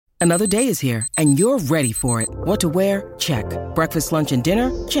Another day is here, and you're ready for it. What to wear? Check. Breakfast, lunch, and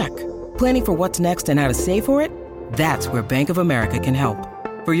dinner? Check. Planning for what's next and how to save for it? That's where Bank of America can help.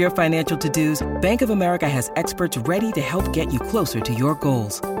 For your financial to-dos, Bank of America has experts ready to help get you closer to your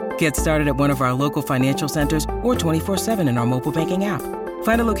goals. Get started at one of our local financial centers or 24/7 in our mobile banking app.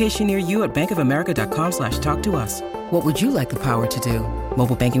 Find a location near you at bankofamerica.com/talktous. What would you like the power to do?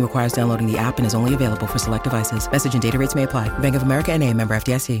 Mobile banking requires downloading the app and is only available for select devices. Message and data rates may apply. Bank of America N.A., member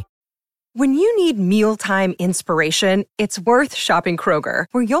FDIC. When you need mealtime inspiration, it's worth shopping Kroger,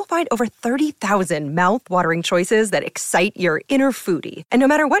 where you'll find over 30,000 mouth-watering choices that excite your inner foodie. And no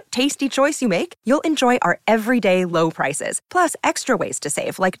matter what tasty choice you make, you'll enjoy our everyday low prices, plus extra ways to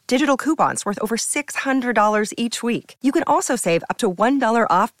save, like digital coupons worth over $600 each week. You can also save up to $1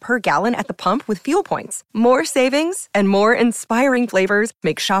 off per gallon at the pump with fuel points. More savings and more inspiring flavors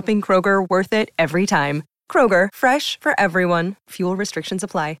make shopping Kroger worth it every time. Kroger, fresh for everyone. Fuel restrictions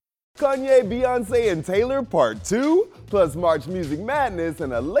apply. Kanye, Beyoncé, and Taylor Part 2, plus March Music Madness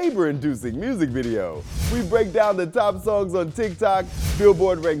and a labor-inducing music video. We break down the top songs on TikTok.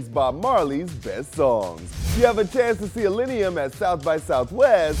 Billboard ranks Bob Marley's best songs. You have a chance to see Illenium at South by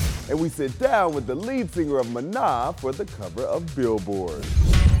Southwest, and we sit down with the lead singer of Maná for the cover of Billboard.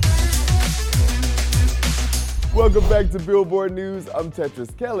 Welcome back to Billboard News. I'm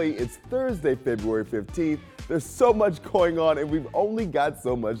Tetris Kelly. It's Thursday, February 15th. There's so much going on and we've only got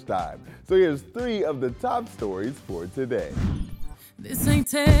so much time. So here's 3 of the top stories for today. This ain't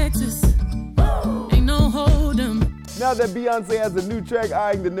Texas. Ain't no hold 'em. Now that Beyoncé has a new track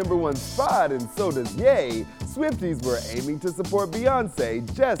eyeing the #1 spot, and so does Ye, Swifties were aiming to support Beyoncé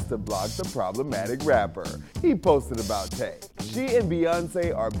just to block the problematic rapper. He posted about Tay. She and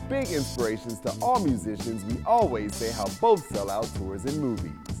Beyoncé are big inspirations to all musicians. We always say how both sell out tours and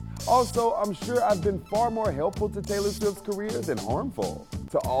movies. Also, I'm sure I've been far more helpful to Taylor Swift's career than harmful.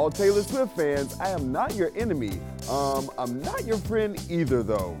 To all Taylor Swift fans, I am not your enemy. I'm not your friend either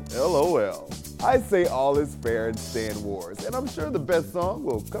though, LOL. I say all is fair in Stan Wars, and I'm sure the best song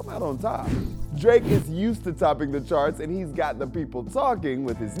will come out on top. Drake is used to topping the charts, and he's got the people talking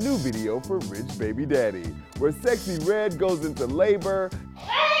with his new video for Rich Baby Daddy, where Sexyy Red goes into labor.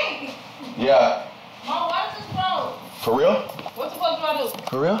 Hey! Yeah. My watch is broke. For real? What the fuck do I do?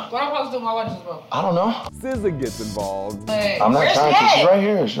 For real? What am I supposed to do? My watch is broke. I don't know. SZA gets involved. Hey, I'm not where's trying she to. at? She's right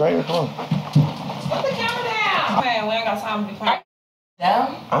here. She's right here. Come on. Put the camera down. Man, we ain't got time to be playing.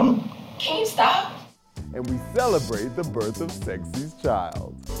 Down? Can you stop? And we celebrate the birth of Sexy's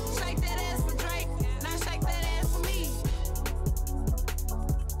child. Shake that ass for Drake, now shake that ass for me.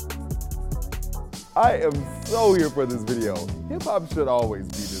 I am so here for this video. Hip-hop should always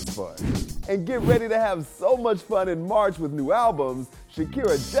be this fun. And get ready to have so much fun in March with new albums.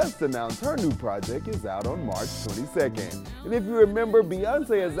 Shakira just announced her new project is out on March 22nd. And if you remember,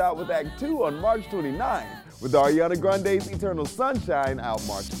 Beyoncé is out with Act 2 on March 29th, with Ariana Grande's Eternal Sunshine out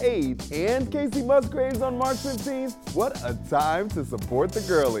March 8th, and Casey Musgraves on March 15th. What a time to support the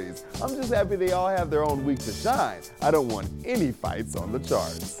girlies. I'm just happy they all have their own week to shine. I don't want any fights on the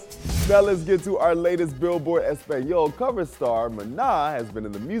charts. Now let's get to our latest Billboard Espanol cover star. Maná has been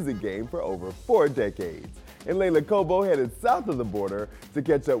in the music game for over 4 decades. And Leila Cobo headed south of the border to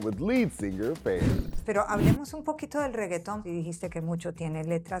catch up with lead singer Fair. Pero hablemos un poquito del reggaetón. Y dijiste que mucho tiene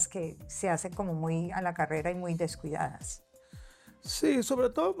letras que se hacen como muy a la carrera y muy descuidadas. Sí, sobre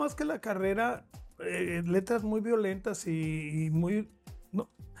todo más que la carrera, letras muy violentas y muy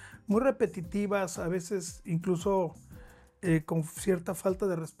repetitivas, a veces incluso con cierta falta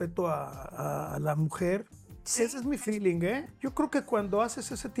de respeto a la mujer. Sí. Ese es mi feeling, ¿eh? Yo creo que cuando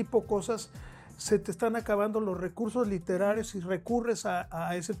haces ese tipo de cosas, se te están acabando los recursos literarios y recurres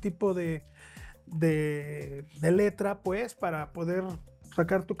a ese tipo de letra, pues, para poder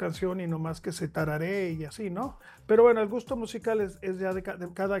sacar tu canción y no más que se tararee y así, ¿no? Pero bueno, el gusto musical es ya de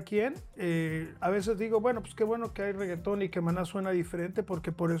cada quien. A veces digo, bueno, pues qué bueno que hay reggaetón y que Maná suena diferente,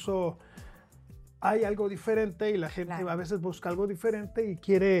 porque por eso hay algo diferente y la gente a veces busca algo diferente y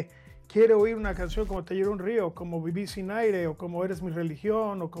quiere oír una canción como Te lloro un río, como Viví sin aire, o como Eres mi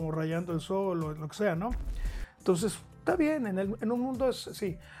religión, o como Rayando el sol, o lo que sea, ¿no? Entonces, está bien, en un mundo es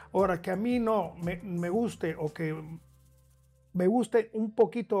sí. Ahora, que a mí no me guste, o que me guste un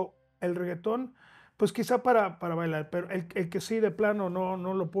poquito el reggaetón, pues quizá para bailar, pero el que sí de plano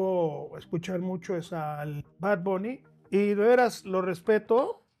no lo puedo escuchar mucho es al Bad Bunny, y de veras lo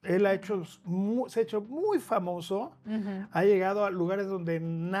respeto. Él se ha hecho muy famoso, ha llegado a lugares donde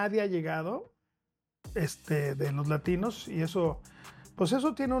nadie ha llegado, de los latinos, y eso, pues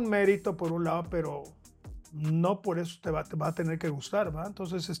eso tiene un mérito por un lado, pero no por eso te va a tener que gustar, ¿va?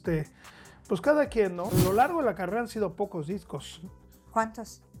 Entonces, pues cada quien, ¿no? A lo largo de la carrera han sido pocos discos.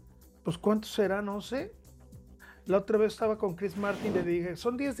 ¿Cuántos? Pues ¿cuántos serán? No sé. La otra vez estaba con Chris Martin, le dije,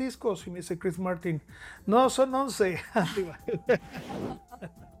 son 10 discos, y me dice Chris Martin, no, son 11.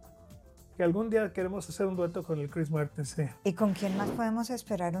 Que algún día queremos hacer un dueto con el Chris Martin, sí. ¿Y con quién más podemos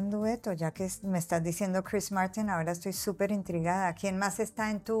esperar un dueto? Ya que me estás diciendo Chris Martin, ahora estoy súper intrigada. ¿Quién más está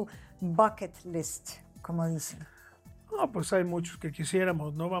en tu bucket list, como dicen? No, pues hay muchos que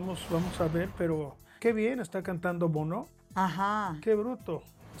quisiéramos, ¿no? Vamos a ver, pero qué bien está cantando Bono. Ajá. Qué bruto.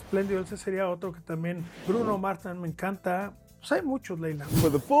 Espléndido, ese sería otro que también. Bruno Mars me encanta. Pues hay muchos, Leila.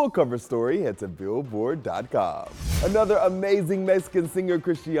 For the full cover story, head to Billboard.com. Another amazing Mexican singer,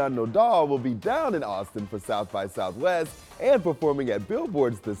 Christian Nodal, will be down in Austin for South by Southwest and performing at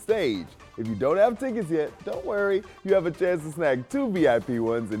Billboard's The Stage. If you don't have tickets yet, don't worry. You have a chance to snag 2 VIP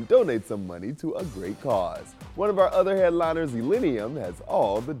ones and donate some money to a great cause. One of our other headliners, Elenium, has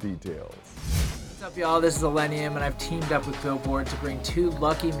all the details. What's up, y'all? This is Elenium, and I've teamed up with Billboard to bring 2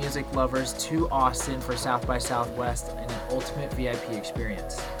 lucky music lovers to Austin for South by Southwest and an ultimate VIP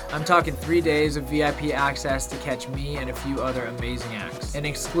experience. I'm talking 3 days of VIP access to catch me and a few other amazing acts, an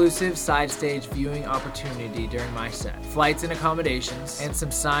exclusive side stage viewing opportunity during my set, flights and accommodations, and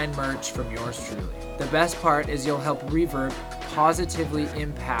some signed merch from yours truly. The best part is you'll help Reverb positively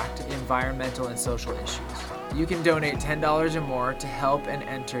impact environmental and social issues. You can donate $10 or more to help and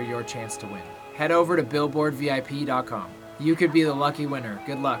enter your chance to win. Head over to billboardvip.com. You could be the lucky winner.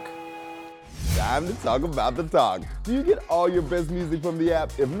 Good luck. Time to talk about the talk. Do you get all your best music from the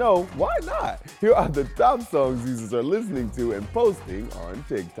app? If no, why not? Here are the top songs users are listening to and posting on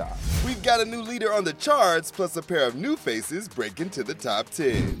TikTok. We've got a new leader on the charts, plus a pair of new faces breaking to the top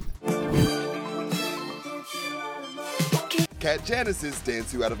 10. Kat Janice's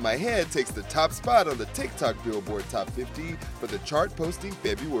Dance You Out of My Head takes the top spot on the TikTok Billboard Top 50 for the chart posting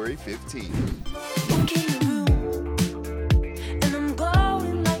February 15.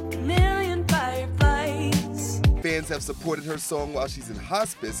 Fans have supported her song while she's in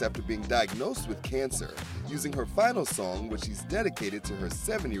hospice after being diagnosed with cancer, using her final song, which she's dedicated to her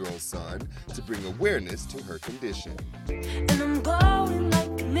 7-year-old son, to bring awareness to her condition. And I'm glowing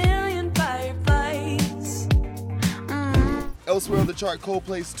like a million fireflies. Elsewhere on the chart,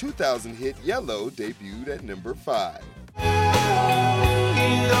 Coldplay's 2000 hit Yellow debuted at number 5.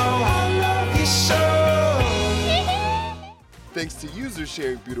 Thanks to users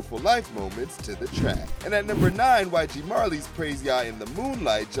sharing beautiful life moments to the track. And at number 9, YG Marley's Praise Ya in the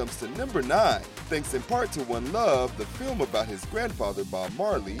Moonlight jumps to number 9, thanks in part to One Love, the film about his grandfather Bob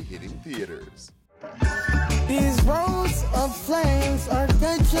Marley hitting theaters. These roads of flames are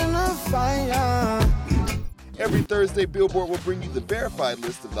catching a fire. Every Thursday, Billboard will bring you the verified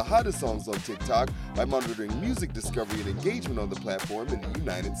list of the hottest songs on TikTok by monitoring music discovery and engagement on the platform in the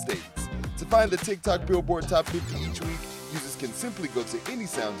United States. To find the TikTok Billboard Top 50 each week, users can simply go to any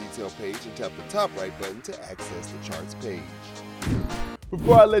sound detail page and tap the top right button to access the charts page.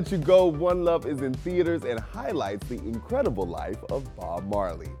 Before I let you go, One Love is in theaters and highlights the incredible life of Bob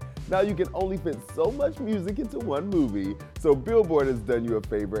Marley. Now you can only fit so much music into one movie, so Billboard has done you a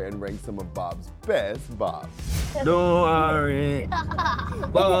favor and ranked some of Bob's best bops. Don't worry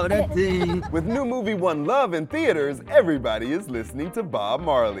about a thing. With new movie One Love in theaters, everybody is listening to Bob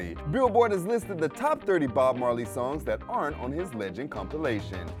Marley. Billboard has listed the top 30 Bob Marley songs that aren't on his Legend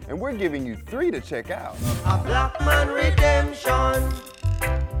compilation, and we're giving you 3 to check out. A Black Man Redemption.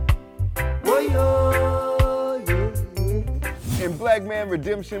 In Black Man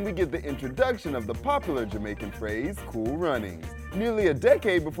Redemption, we get the introduction of the popular Jamaican phrase, cool runnings. Nearly a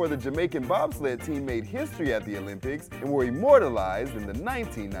decade before the Jamaican bobsled team made history at the Olympics and were immortalized in the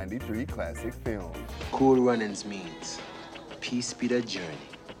 1993 classic film. Cool runnings means peace be the journey.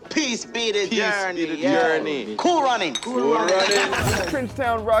 Peace be the journey. Cool running. Cool running.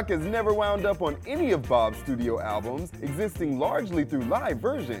 Frenchtown Rock has never wound up on any of Bob's studio albums, existing largely through live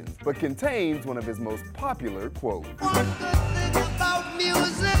versions, but contains one of his most popular quotes. One good thing about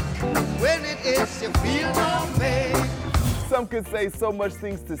music, when it is, you feel no pain. Some could say So Much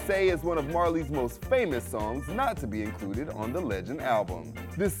Things to Say is one of Marley's most famous songs not to be included on the Legend album.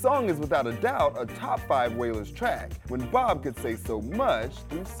 This song is without a doubt a top 5 Wailers track, when Bob could say so much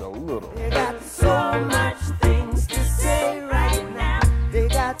through so little. They got so much things to say right now. They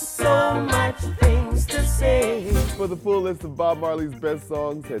got so much things to say. For the full list of Bob Marley's best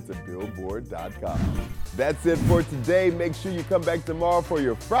songs, head to Billboard.com. That's it for today. Make sure you come back tomorrow for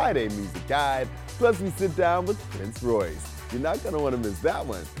your Friday music guide. Plus, we sit down with Prince Royce. You're not going to want to miss that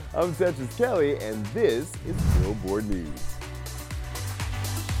one. I'm Tetris Kelly, and this is Billboard News.